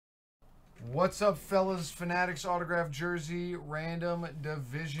What's up, fellas? Fanatics autograph jersey, random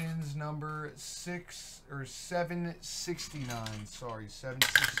divisions number 769. Sorry,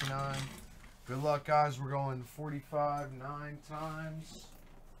 769. Good luck, guys. We're going 45 9 times.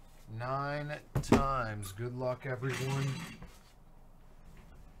 9 times. Good luck, everyone.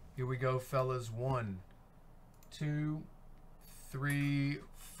 Here we go, fellas. 1, 2, 3,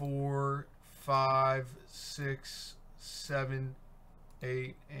 4, 5, 6, 7,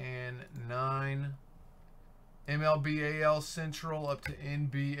 8, and 9. MLB AL Central up to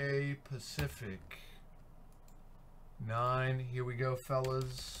NBA Pacific. 9. Here we go,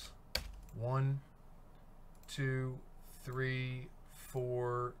 fellas. 1, 2, 3,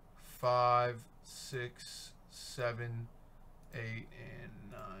 4, 5, 6, 7, 8,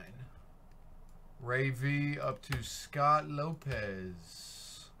 and 9. Ray V up to Scott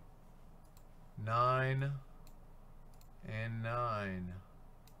Lopez. 9 and 9.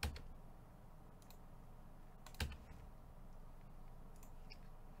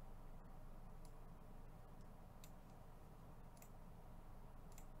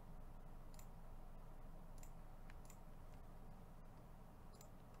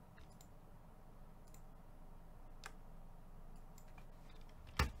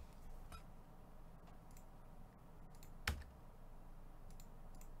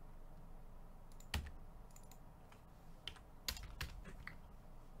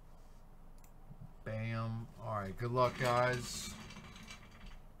 Bam. All right, good luck, guys.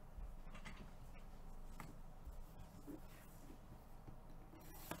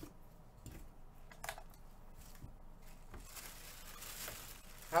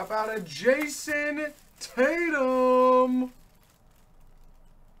 How about a Jason Tatum?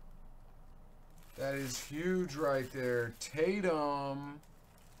 That is huge right there. Tatum.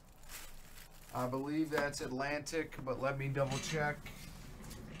 I believe that's Atlantic, but let me double check.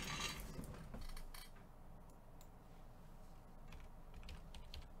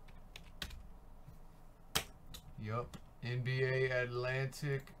 Yup. NBA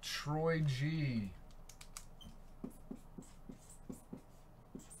Atlantic, Troy G.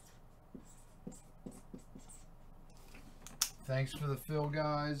 Thanks for the fill,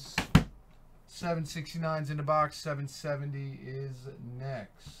 guys. 769's in the box. 770 is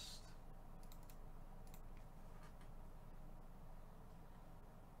next.